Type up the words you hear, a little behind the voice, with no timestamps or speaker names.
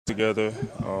together.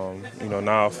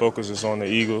 Now our focus is on the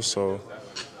Eagles, so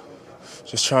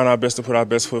just trying our best to put our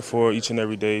best foot forward each and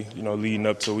every day, leading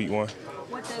up to week 1.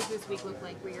 What does this week look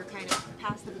like where you're kind of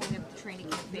past the beginning of the training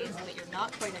camp phase, but you're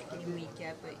not quite at game week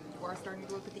yet, but you are starting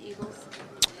to look at the Eagles?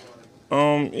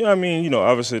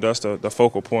 Obviously that's the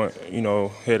focal point,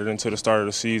 headed into the start of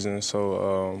the season.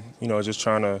 So, just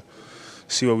trying to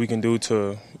see what we can do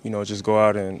to, just go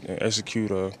out and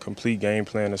execute a complete game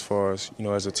plan as far as,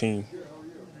 as a team.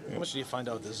 How much do you find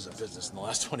out this is a business in the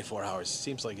last 24 hours? It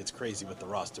seems like it's crazy with the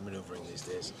roster maneuvering these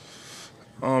days.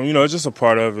 It's just a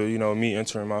part of it. Me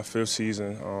entering my 5th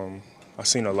season, I've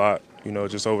seen a lot,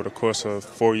 just over the course of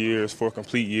 4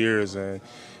 complete years. And,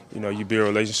 you build a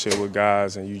relationship with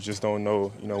guys and you just don't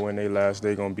know, when they last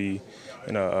day going to be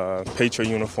in a Patriot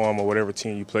uniform or whatever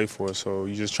team you play for. So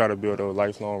you just try to build those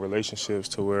lifelong relationships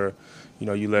to where,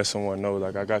 you let someone know,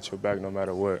 like, I got your back no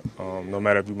matter what, no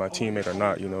matter if you're my teammate or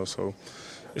not, So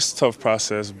it's a tough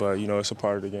process, but, it's a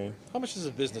part of the game. How much does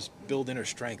a business build inner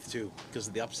strength, too? Because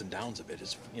of the ups and downs of it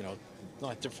is,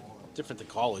 not different to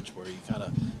college where you kind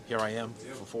of, here I am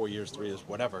for 4 years, 3 years,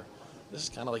 whatever. This is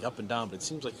kind of like up and down, but it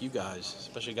seems like you guys,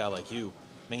 especially a guy like you,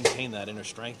 maintain that inner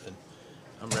strength, and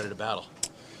I'm ready to battle.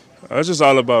 It's just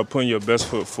all about putting your best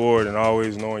foot forward and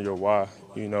always knowing your why,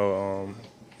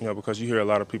 because you hear a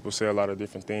lot of people say a lot of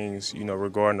different things,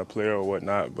 regarding a player or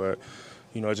whatnot, but,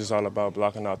 it's just all about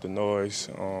blocking out the noise,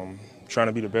 trying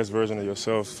to be the best version of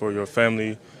yourself for your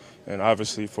family and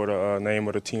obviously for the name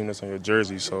of the team that's on your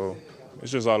jersey. So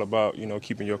it's just all about,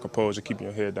 keeping your composure, keeping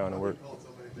your head down and work.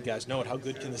 You guys know it. How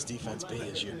good can this defense be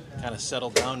as you kind of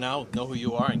settle down now, know who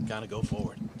you are, and kind of go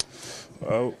forward?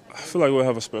 I feel like we'll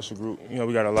have a special group.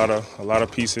 We got a lot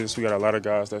of pieces. We got a lot of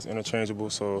guys that's interchangeable.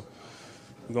 So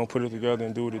we're gonna put it together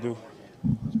and do what it do.